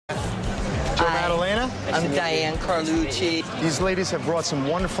I'm Diane Carlucci. These ladies have brought some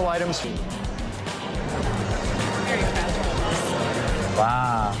wonderful items.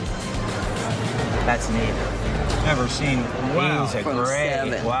 Wow. That's neat. Never seen. Wow. These are From great.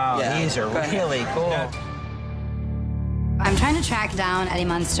 Saban. Wow, Yeah. these are really cool. Yeah. I'm trying to track down Eddie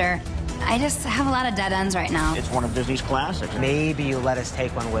Munster. I just have a lot of dead ends right now. It's one of Disney's classics. Maybe you let us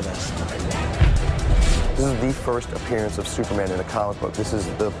take one with us. This is the first appearance of Superman in a comic book. This is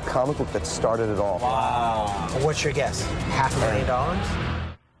the comic book that started it all. Wow. What's your guess?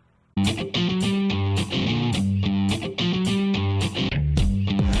 $500,000?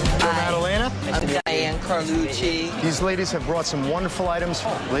 Maddalena. I'm Diane Carlucci. These ladies have brought some wonderful items.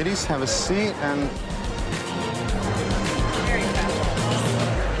 Ladies, have a seat and...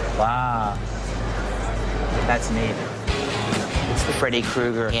 Wow. That's neat. It's the Freddy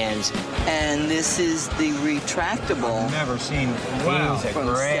Krueger hands. And this is the retractable. Never seen. Wow. These are From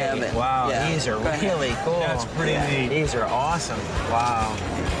great. Saban. Wow, Yeah. these are Go ahead. really cool. That's pretty neat. These are awesome. Wow.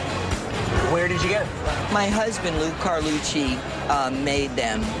 Where did you get them? My husband, Lou Carlucci, made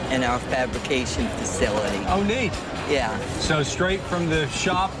them in our fabrication facility. Oh, neat. Yeah. So straight from the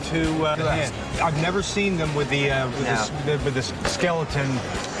shop to the hand. I've never seen them with the with the skeleton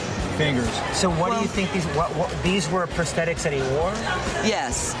fingers. So what do you think these were prosthetics that he wore?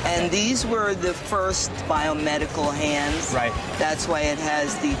 Yes, and these were the first biomedical hands. Right. That's why it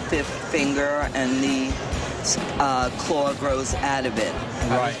has the fifth finger and the claw grows out of it.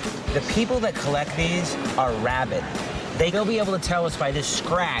 Right. The people that collect these are rabid. They'll be able to tell us by this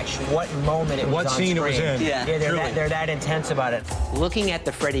scratch what moment it was What on scene it was screen. in. Yeah. They're that intense about it. Looking at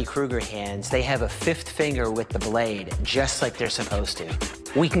the Freddy Krueger hands, they have a fifth finger with the blade, just like they're supposed to.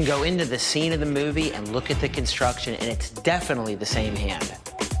 We can go into the scene of the movie and look at the construction, and it's definitely the same hand.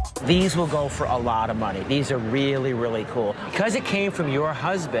 These will go for a lot of money. These are really, really cool. Because it came from your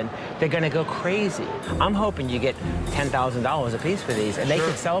husband, they're gonna go crazy. I'm hoping you get $10,000 a piece for these, and they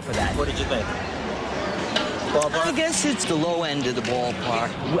could sell for that. What did you think? I guess it's the low end of the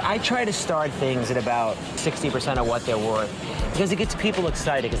ballpark. I try to start things at about 60% of what they're worth because it gets people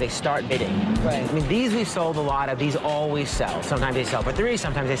excited because they start bidding. Right. I mean, these we've sold a lot of. These always sell. Sometimes they sell for 3,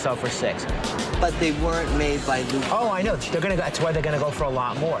 sometimes they sell for 6. But they weren't made by Lou. Oh, I know. They're gonna go, that's why they're going to go for a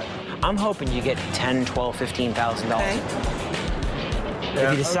lot more. I'm hoping you get $10,000, $12,000, $15,000. Okay.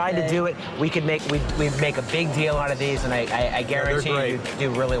 If you decide to do it, we'd make a big deal out of these, and I guarantee you do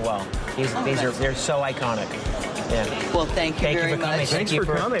really well. They're so iconic. Yeah. Well, thank you very for coming. much. Thank you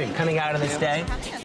for coming out on this day.